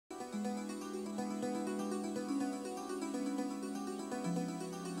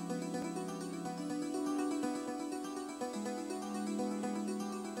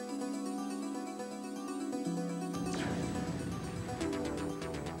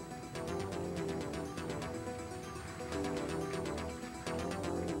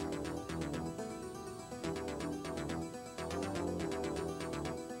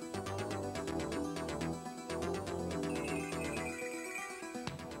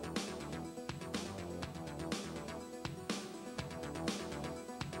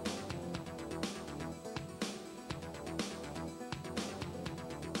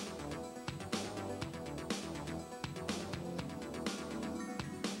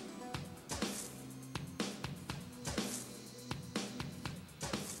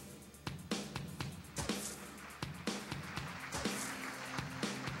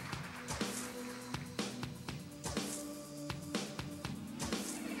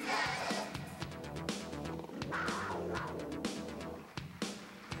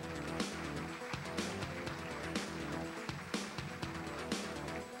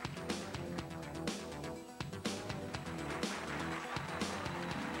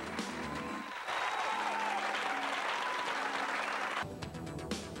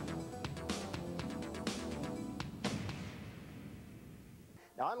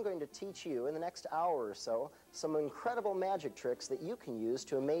Now I'm going to teach you in the next hour or so some incredible magic tricks that you can use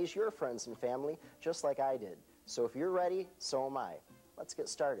to amaze your friends and family just like I did. So if you're ready, so am I. Let's get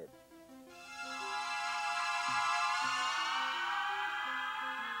started.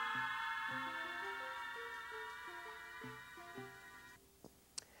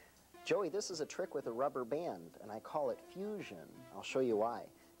 Joey, this is a trick with a rubber band, and I call it fusion. I'll show you why.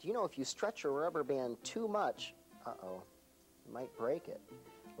 Do you know if you stretch a rubber band too much, you might break it.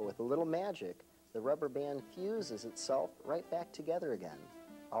 But with a little magic, the rubber band fuses itself right back together again,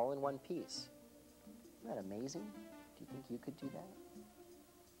 all in one piece. Isn't that amazing? Do you think you could do that?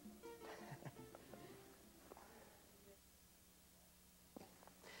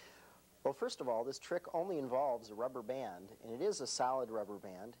 Well, first of all, this trick only involves a rubber band, and it is a solid rubber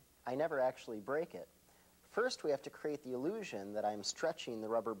band. I never actually break it. First, we have to create the illusion that I'm stretching the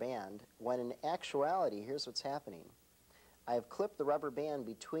rubber band, when in actuality, here's what's happening. I have clipped the rubber band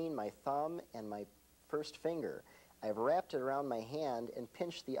between my thumb and my first finger. I have wrapped it around my hand and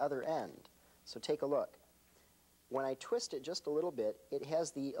pinched the other end. So take a look. When I twist it just a little bit, it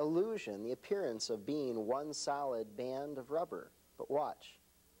has the illusion, the appearance of being one solid band of rubber. But watch.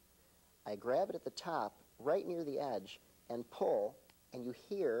 I grab it at the top, right near the edge, and pull, and you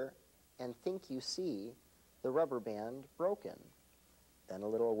hear and think you see the rubber band broken. Then a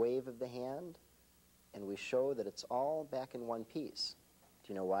little wave of the hand, and we show that it's all back in one piece.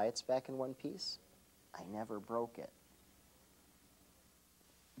 Do you know why it's back in one piece? I never broke it.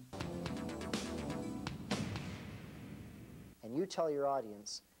 And you tell your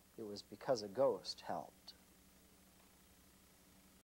audience it was because a ghost helped.